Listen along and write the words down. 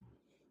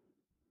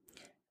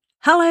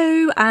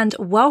Hello and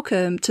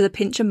welcome to the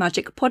Pinch of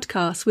Magic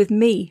podcast with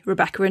me,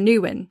 Rebecca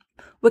Anuwin.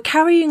 We're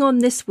carrying on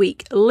this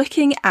week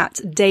looking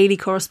at daily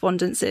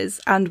correspondences,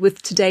 and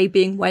with today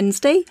being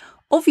Wednesday,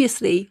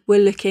 obviously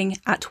we're looking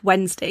at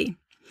Wednesday.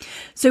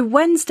 So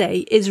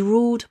Wednesday is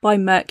ruled by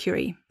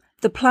Mercury,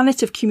 the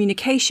planet of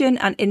communication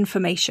and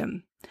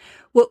information.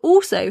 We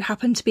also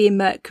happen to be in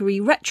Mercury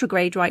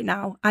retrograde right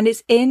now, and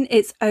it's in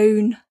its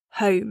own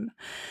home.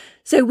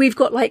 So we've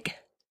got like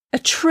a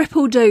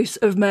triple dose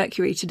of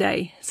Mercury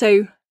today.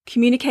 So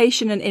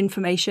communication and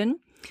information.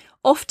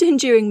 Often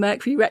during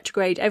Mercury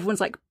retrograde,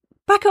 everyone's like,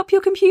 back up your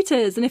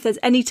computers. And if there's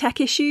any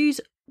tech issues,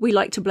 we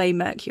like to blame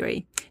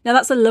Mercury. Now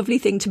that's a lovely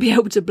thing to be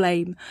able to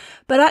blame.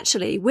 But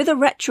actually with a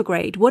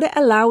retrograde, what it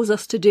allows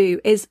us to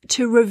do is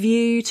to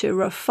review, to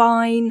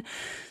refine,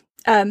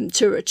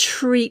 to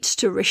retreat,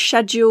 to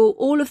reschedule,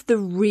 all of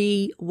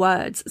the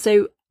words.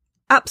 So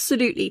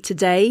absolutely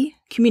today,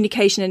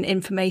 communication and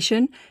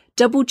information.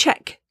 Double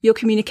check your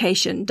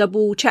communication,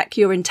 double check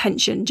your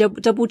intention,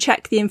 double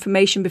check the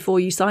information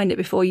before you sign it,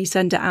 before you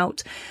send it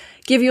out.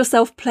 Give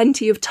yourself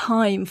plenty of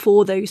time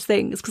for those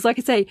things. Because like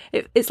I say,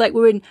 it's like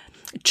we're in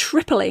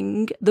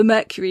tripling the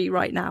Mercury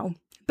right now.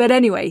 But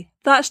anyway,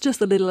 that's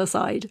just a little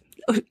aside.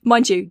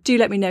 Mind you, do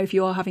let me know if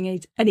you are having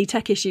any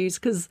tech issues,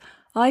 because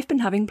I've been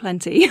having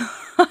plenty.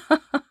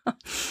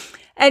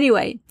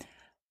 Anyway,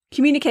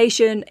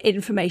 communication,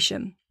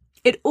 information.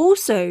 It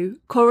also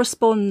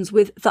corresponds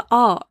with the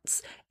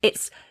arts.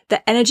 It's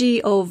the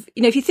energy of,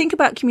 if you think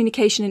about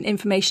communication and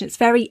information, it's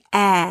very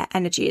air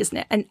energy, isn't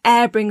it? And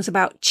air brings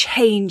about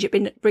change.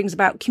 It brings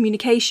about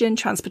communication,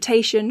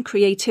 transportation,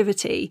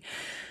 creativity.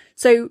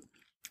 So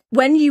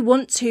when you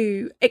want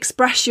to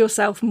express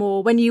yourself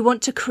more, when you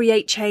want to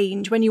create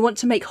change, when you want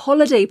to make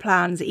holiday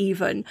plans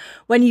even,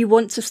 when you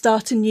want to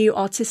start a new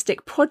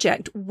artistic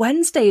project,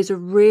 Wednesday is a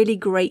really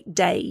great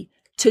day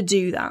to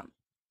do that.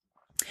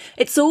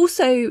 It's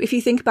also, if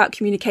you think about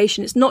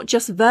communication, it's not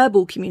just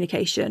verbal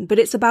communication, but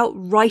it's about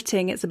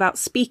writing, it's about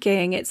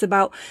speaking, it's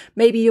about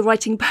maybe you're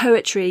writing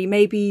poetry,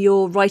 maybe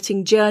you're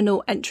writing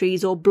journal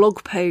entries or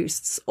blog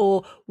posts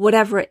or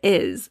whatever it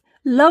is.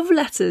 Love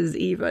letters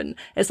even.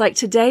 It's like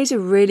today's a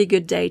really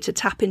good day to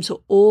tap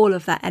into all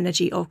of that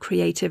energy of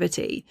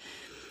creativity.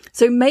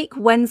 So make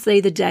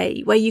Wednesday the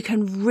day where you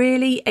can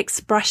really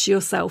express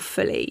yourself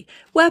fully.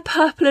 Wear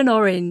purple and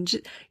orange,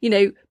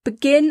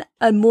 begin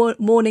a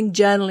morning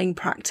journaling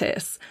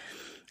practice.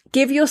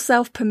 Give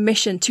yourself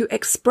permission to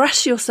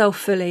express yourself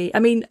fully. I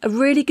mean, a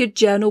really good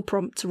journal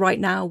prompt right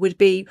now would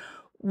be,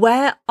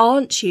 where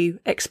aren't you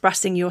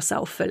expressing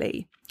yourself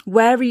fully?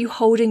 Where are you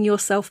holding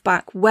yourself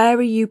back? Where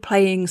are you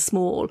playing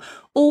small?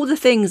 All the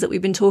things that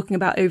we've been talking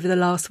about over the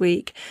last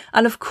week.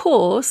 And of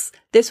course,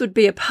 this would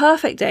be a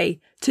perfect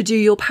day to do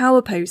your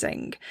power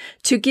posing,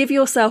 to give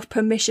yourself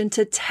permission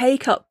to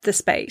take up the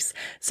space.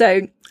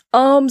 So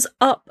arms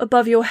up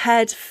above your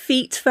head,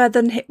 feet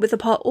further than hip width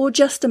apart, or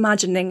just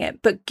imagining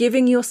it, but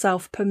giving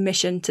yourself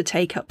permission to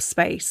take up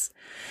space.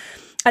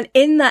 And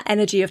in that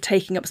energy of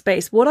taking up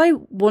space, what I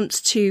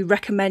want to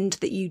recommend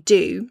that you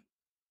do,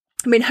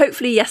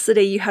 hopefully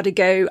yesterday you had a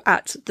go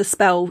at the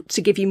spell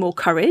to give you more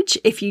courage.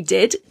 If you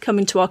did, come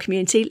into our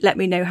community, let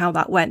me know how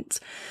that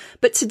went.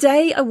 But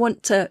today I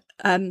want to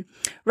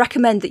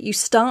recommend that you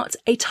start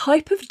a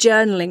type of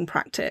journaling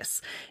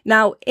practice.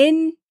 Now,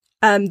 in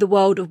the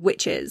world of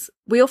witches,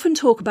 we often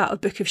talk about a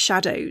book of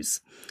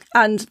shadows.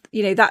 And,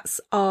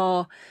 that's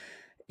our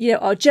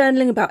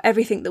journaling about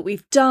everything that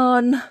we've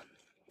done,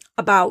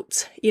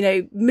 about,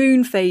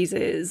 moon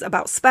phases,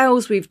 about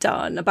spells we've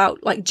done,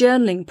 about like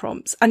journaling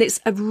prompts. And it's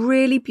a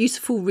really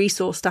beautiful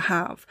resource to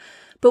have.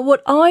 But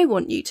what I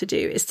want you to do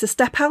is to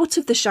step out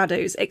of the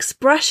shadows,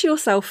 express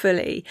yourself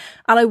fully,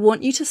 and I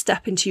want you to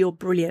step into your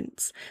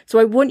brilliance. So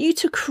I want you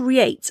to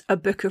create a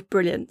book of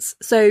brilliance.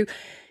 So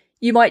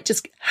you might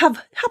just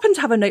happen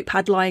to have a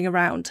notepad lying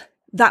around.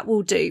 That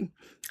will do.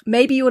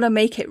 Maybe you want to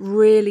make it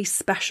really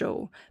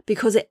special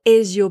because it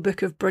is your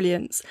book of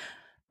brilliance.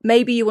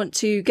 Maybe you want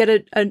to get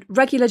a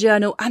regular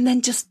journal and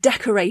then just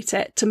decorate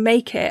it to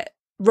make it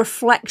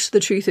reflect the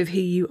truth of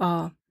who you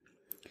are.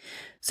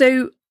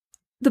 So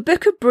the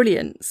Book of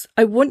Brilliance,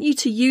 I want you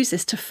to use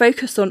this to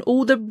focus on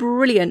all the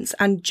brilliance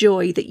and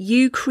joy that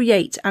you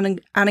create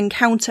and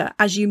encounter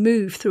as you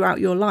move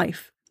throughout your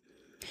life.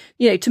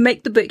 To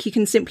make the book, you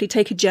can simply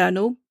take a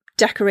journal,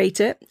 decorate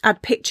it,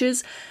 add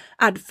pictures,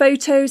 add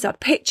photos, add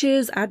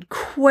pictures, add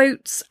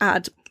quotes,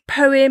 add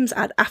poems,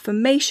 add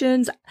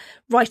affirmations,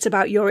 write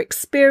about your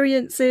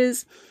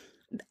experiences,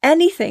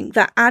 anything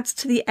that adds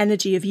to the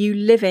energy of you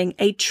living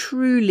a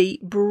truly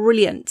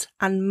brilliant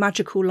and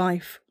magical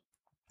life.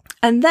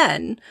 And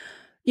then,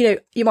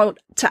 you might want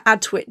to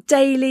add to it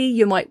daily.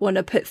 You might want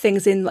to put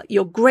things in that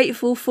you're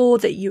grateful for,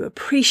 that you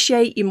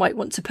appreciate. You might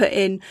want to put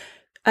in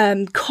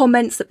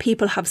comments that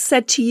people have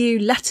said to you,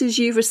 letters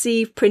you've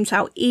received, print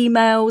out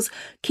emails,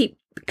 keep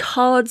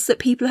cards that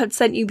people have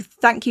sent you,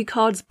 thank you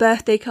cards,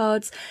 birthday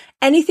cards,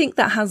 anything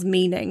that has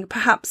meaning.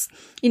 Perhaps,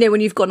 when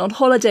you've gone on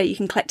holiday, you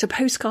can collect a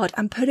postcard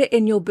and put it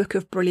in your book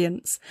of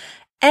brilliance.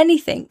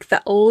 anything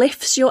that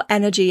lifts your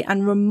energy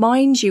and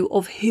reminds you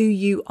of who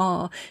you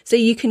are, so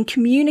you can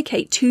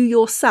communicate to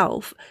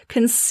yourself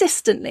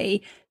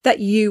consistently that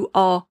you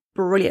are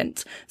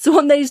brilliant. So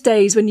on those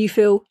days when you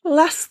feel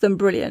less than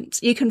brilliant,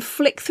 you can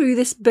flick through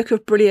this book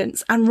of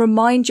brilliance and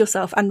remind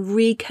yourself and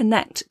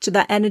reconnect to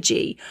that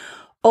energy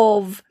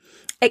of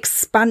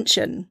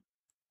expansion.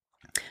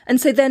 And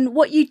so then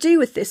what you do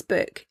with this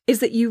book is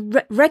that you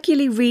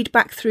regularly read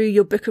back through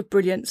your book of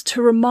brilliance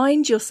to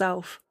remind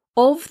yourself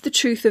of the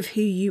truth of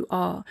who you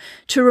are,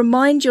 to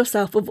remind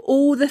yourself of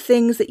all the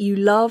things that you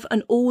love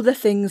and all the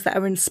things that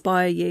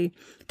inspire you,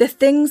 the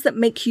things that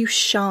make you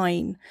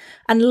shine,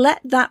 and let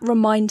that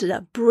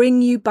reminder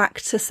bring you back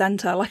to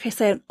center. Like I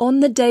say, on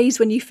the days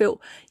when you feel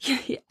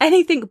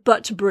anything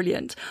but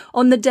brilliant,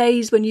 on the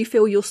days when you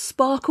feel your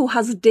sparkle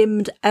has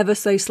dimmed ever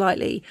so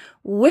slightly,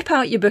 whip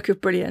out your book of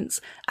brilliance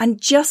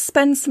and just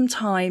spend some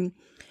time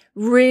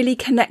really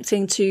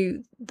connecting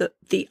to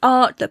the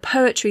art, the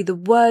poetry, the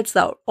words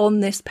that are on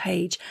this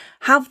page.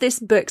 Have this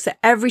book so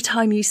every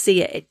time you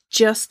see it, it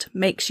just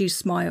makes you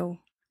smile.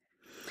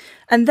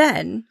 And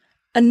then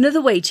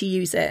another way to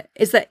use it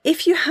is that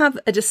if you have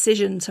a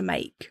decision to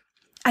make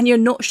and you're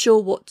not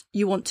sure what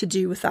you want to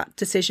do with that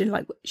decision,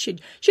 like should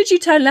you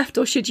turn left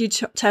or should you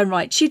turn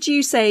right? Should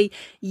you say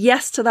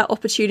yes to that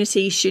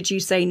opportunity? Should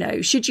you say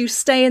no? Should you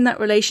stay in that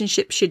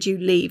relationship? Should you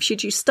leave?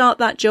 Should you start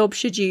that job?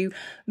 Should you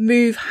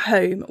move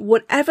home?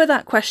 Whatever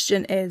that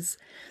question is,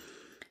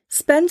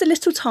 spend a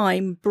little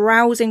time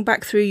browsing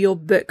back through your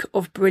book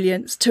of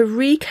brilliance to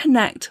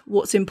reconnect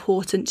what's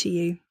important to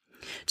you,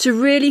 to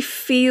really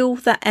feel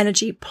that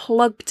energy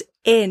plugged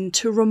in,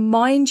 to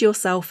remind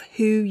yourself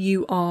who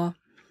you are.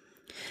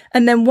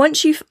 And then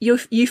once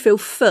you feel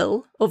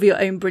full of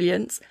your own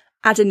brilliance,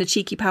 add in a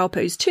cheeky power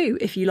pose too,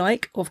 if you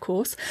like, of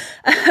course,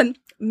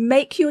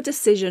 make your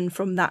decision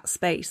from that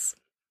space.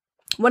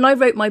 When I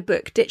wrote my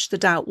book, Ditch the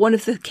Doubt, one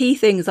of the key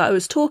things that I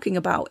was talking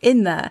about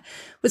in there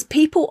was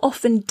people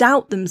often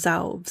doubt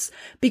themselves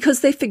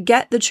because they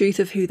forget the truth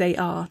of who they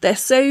are. They're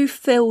so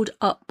filled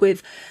up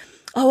with,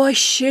 oh, I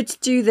should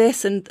do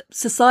this, and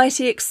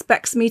society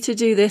expects me to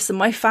do this, and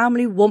my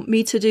family want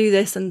me to do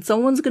this, and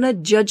someone's going to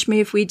judge me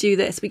if we do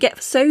this. We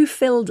get so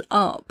filled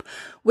up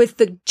with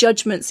the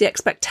judgments, the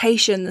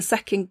expectation, the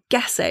second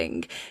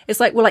guessing. It's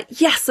like, we're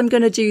like, yes, I'm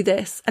going to do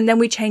this. And then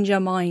we change our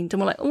mind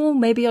and we're like, oh,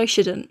 maybe I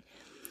shouldn't.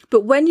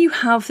 But when you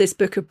have this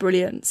book of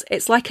brilliance,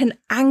 it's like an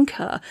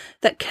anchor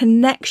that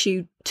connects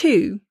you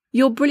to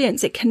your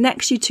brilliance. It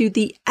connects you to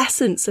the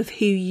essence of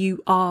who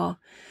you are.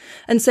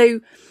 And so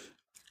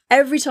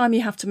every time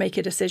you have to make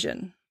a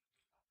decision,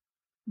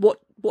 what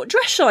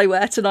dress shall I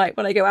wear tonight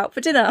when I go out for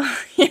dinner?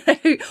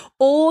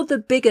 All the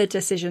bigger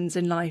decisions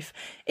in life,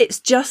 it's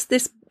just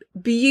this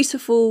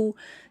beautiful,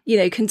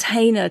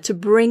 container to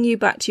bring you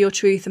back to your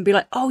truth and be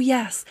like, oh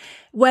yes,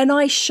 when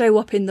I show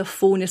up in the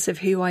fullness of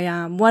who I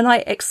am, when I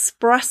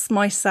express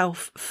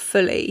myself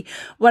fully,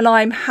 when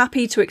I'm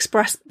happy to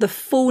express the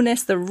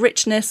fullness, the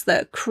richness,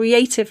 the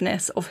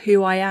creativeness of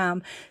who I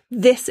am,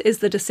 this is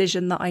the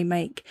decision that I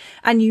make.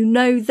 And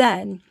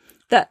then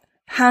that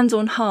hand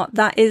on heart,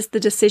 that is the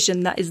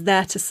decision that is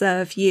there to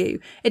serve you.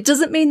 It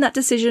doesn't mean that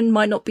decision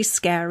might not be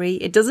scary.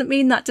 It doesn't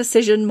mean that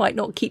decision might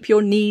not keep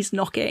your knees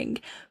knocking,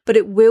 but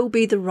it will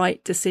be the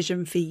right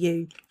decision for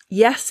you.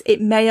 Yes,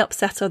 it may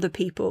upset other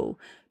people,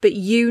 but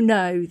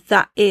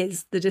that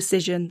is the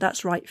decision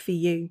that's right for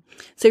you.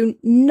 So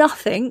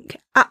nothing,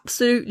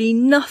 absolutely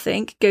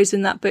nothing goes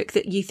in that book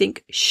that you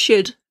think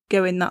should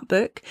go in that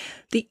book.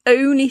 The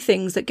only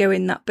things that go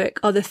in that book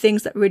are the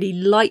things that really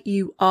light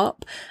you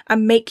up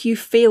and make you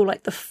feel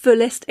like the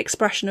fullest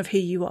expression of who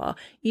you are.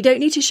 You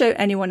don't need to show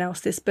anyone else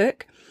this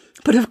book.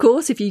 But of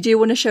course, if you do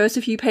want to show us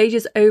a few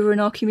pages over in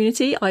our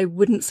community, I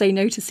wouldn't say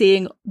no to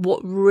seeing what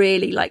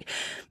really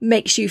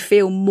makes you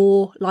feel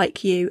more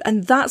like you.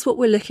 And that's what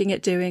we're looking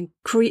at doing.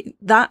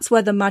 That's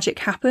where the magic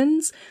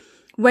happens.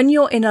 When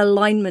you're in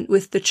alignment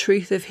with the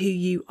truth of who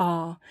you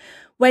are,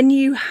 when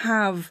you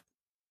have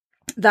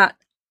that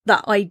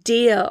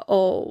idea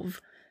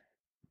of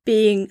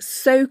being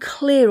so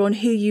clear on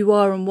who you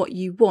are and what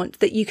you want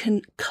that you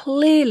can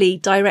clearly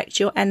direct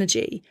your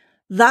energy,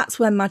 that's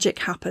where magic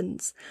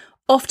happens.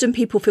 Often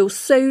people feel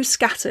so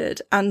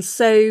scattered and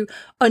so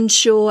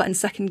unsure and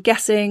second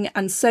guessing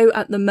and so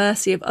at the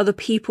mercy of other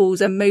people's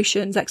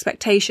emotions,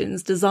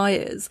 expectations,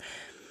 desires,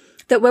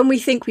 that when we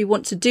think we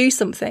want to do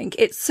something,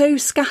 it's so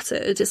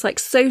scattered. It's like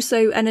so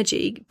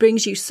energy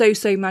brings you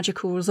so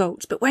magical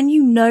results. But when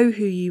you know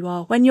who you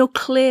are, when you're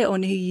clear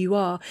on who you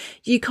are,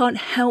 you can't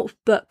help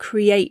but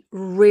create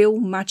real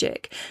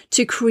magic,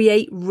 to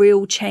create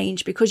real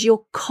change, because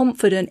you're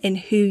confident in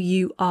who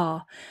you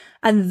are.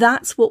 And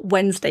that's what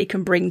Wednesday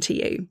can bring to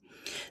you.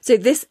 So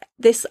this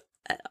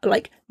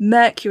like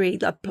Mercury,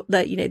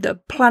 the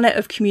planet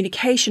of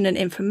communication and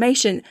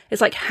information, is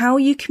like how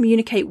you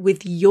communicate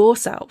with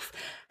yourself,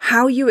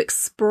 how you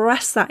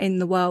express that in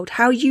the world,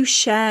 how you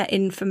share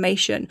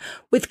information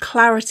with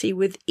clarity,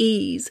 with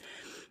ease.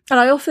 And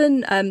I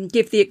often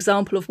give the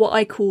example of what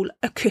I call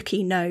a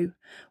cookie no.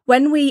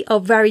 when we are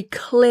very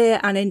clear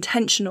and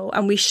intentional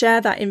and we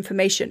share that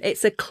information,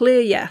 it's a clear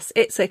yes,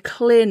 it's a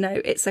clear no,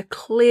 it's a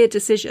clear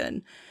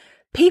decision.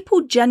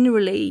 People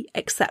generally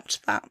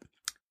accept that.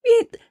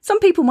 Some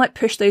people might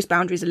push those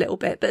boundaries a little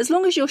bit, but as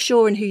long as you're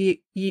sure in who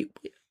you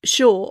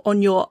sure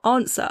on your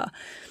answer,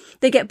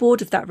 they get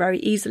bored of that very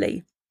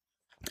easily.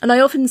 And I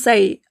often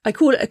say, I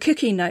call it a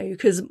cookie no,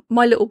 because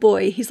my little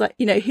boy, he's like,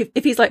 you know,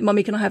 if he's like,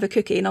 Mummy, can I have a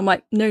cookie? And I'm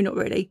like, no, not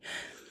really.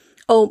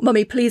 Oh,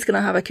 Mummy, please, can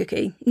I have a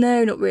cookie?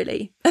 No, not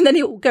really. And then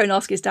he'll go and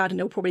ask his dad and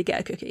he'll probably get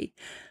a cookie.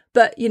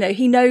 But, you know,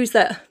 he knows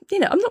that, you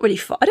know, I'm not really,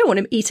 I don't want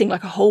him eating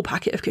like a whole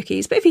packet of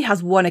cookies, but if he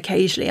has one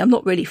occasionally, I'm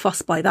not really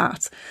fussed by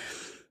that.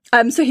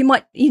 So he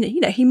might,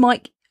 he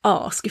might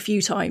ask a few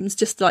times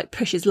just to like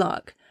push his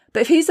luck.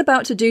 But if he's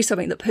about to do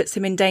something that puts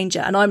him in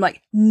danger and I'm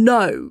like,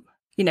 no,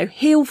 you know,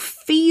 he'll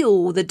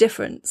feel the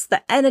difference,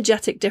 the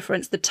energetic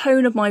difference, the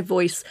tone of my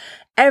voice,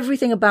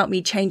 everything about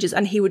me changes,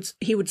 and he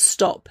would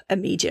stop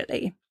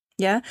immediately.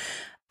 Yeah.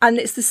 And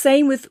it's the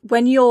same with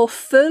when you're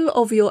full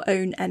of your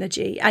own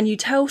energy and you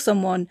tell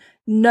someone,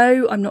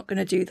 no, I'm not going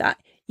to do that.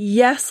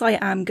 Yes, I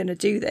am going to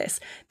do this.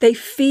 They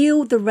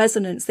feel the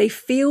resonance. They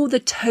feel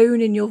the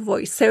tone in your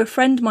voice. So a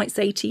friend might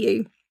say to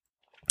you,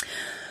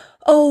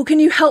 oh, can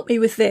you help me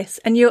with this?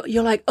 And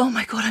you're like, oh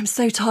my God, I'm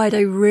so tired.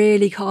 I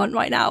really can't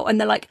right now. And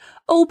they're like,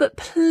 oh, but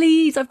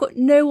please, I've got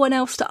no one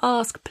else to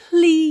ask,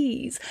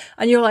 please.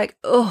 And you're like,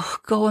 oh,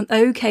 go on.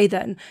 Okay,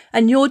 then.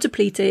 And you're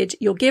depleted.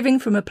 You're giving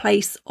from a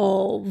place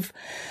of,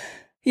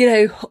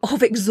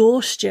 of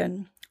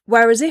exhaustion.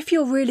 Whereas if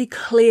you're really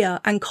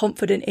clear and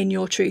confident in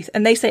your truth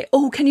and they say,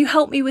 oh, can you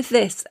help me with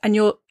this? And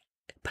you're,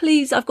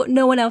 please, I've got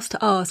no one else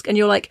to ask. And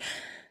you're like,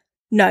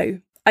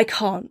 no, I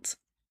can't.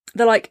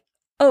 They're like,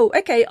 oh,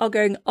 okay, I'll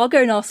go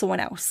and ask someone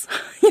else.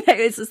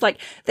 It's just like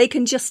they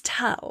can just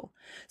tell.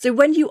 So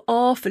when you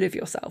are full of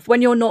yourself,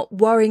 when you're not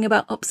worrying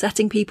about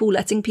upsetting people,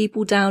 letting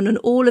people down, and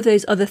all of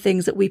those other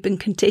things that we've been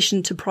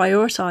conditioned to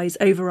prioritize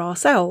over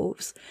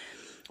ourselves,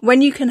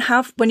 when you can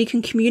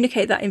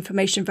communicate that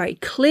information very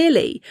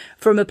clearly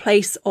from a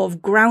place of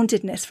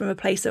groundedness, from a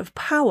place of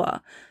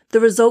power, the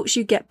results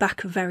you get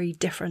back are very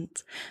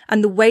different.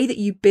 And the way that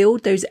you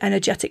build those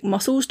energetic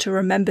muscles to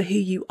remember who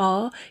you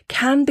are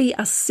can be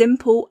as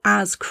simple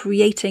as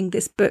creating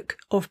this book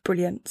of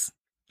brilliance.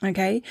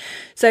 Okay.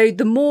 So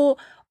the more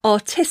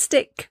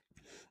artistic,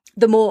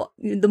 the more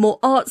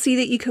artsy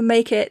that you can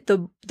make it,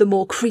 the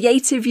more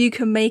creative you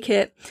can make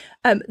it,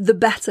 the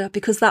better,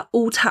 because that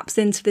all taps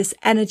into this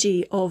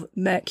energy of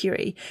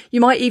Mercury. You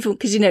might even,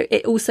 because,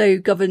 it also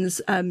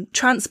governs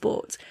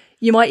transport.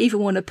 You might even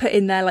want to put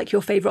in there like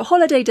your favorite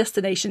holiday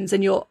destinations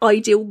and your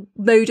ideal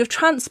mode of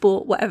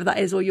transport, whatever that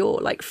is, or your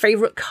like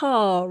favorite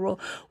car or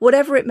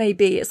whatever it may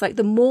be. It's like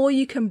the more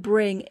you can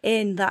bring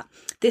in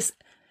this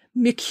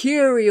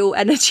mercurial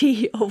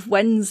energy of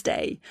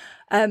Wednesday,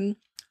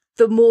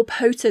 the more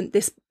potent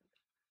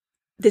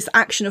this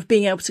action of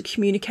being able to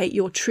communicate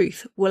your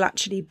truth will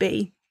actually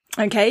be.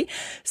 Okay,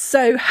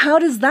 so how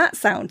does that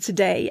sound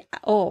today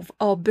of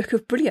our Book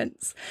of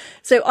Brilliance?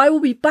 So I will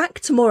be back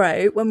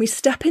tomorrow when we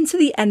step into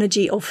the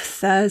energy of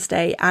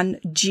Thursday and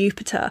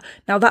Jupiter.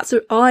 Now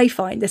I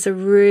find this a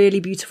really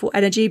beautiful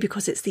energy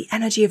because it's the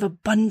energy of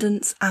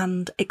abundance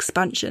and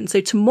expansion.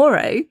 So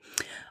tomorrow,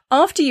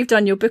 after you've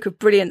done your Book of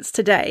Brilliance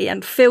today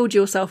and filled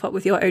yourself up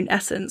with your own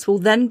essence, we'll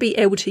then be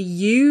able to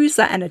use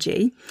that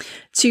energy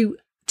to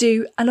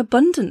do an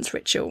abundance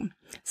ritual.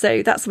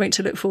 So that's something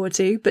to look forward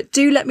to. But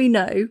do let me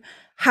know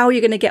how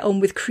you're going to get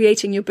on with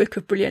creating your Book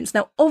of Brilliance.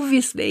 Now,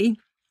 obviously,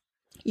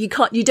 you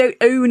don't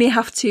only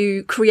have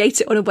to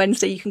create it on a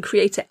Wednesday. You can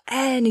create it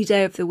any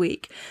day of the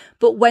week.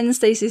 But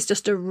Wednesdays is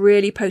just a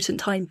really potent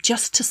time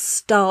just to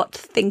start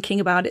thinking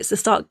about it. So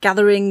start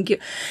gathering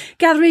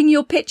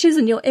your pictures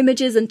and your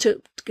images and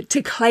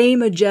to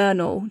claim a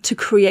journal to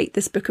create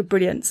this Book of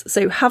Brilliance.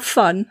 So have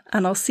fun,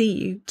 and I'll see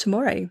you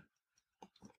tomorrow.